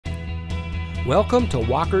Welcome to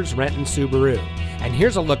Walker's Renton Subaru, and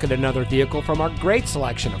here's a look at another vehicle from our great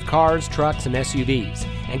selection of cars, trucks, and SUVs,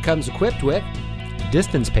 and comes equipped with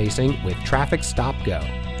distance pacing with traffic stop-go,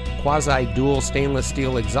 quasi-dual stainless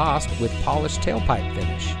steel exhaust with polished tailpipe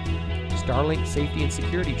finish, Starlink safety and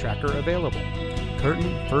security tracker available,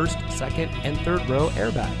 curtain first, second, and third row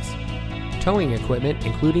airbags, towing equipment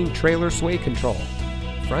including trailer sway control,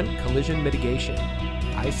 front collision mitigation,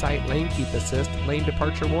 eyesight lane keep assist lane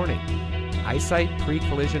departure warning, eyesight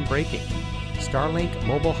pre-collision braking, Starlink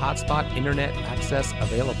mobile hotspot internet access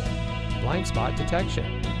available, blind spot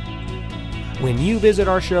detection. When you visit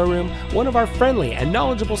our showroom, one of our friendly and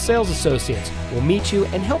knowledgeable sales associates will meet you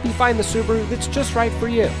and help you find the Subaru that's just right for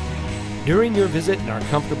you. During your visit in our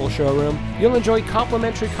comfortable showroom, you'll enjoy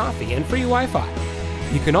complimentary coffee and free Wi-Fi.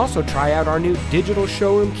 You can also try out our new digital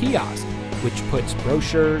showroom kiosk, which puts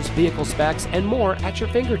brochures, vehicle specs, and more at your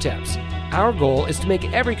fingertips. Our goal is to make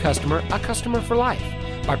every customer a customer for life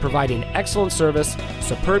by providing excellent service,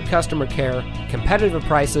 superb customer care, competitive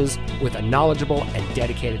prices, with a knowledgeable and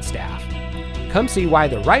dedicated staff. Come see why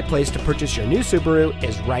the right place to purchase your new Subaru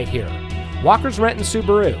is right here. Walker's Renton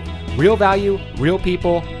Subaru. Real value, real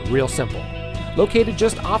people, real simple. Located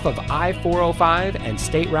just off of I-405 and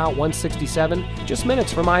State Route 167, just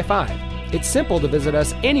minutes from I-5. It's simple to visit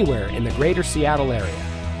us anywhere in the greater Seattle area.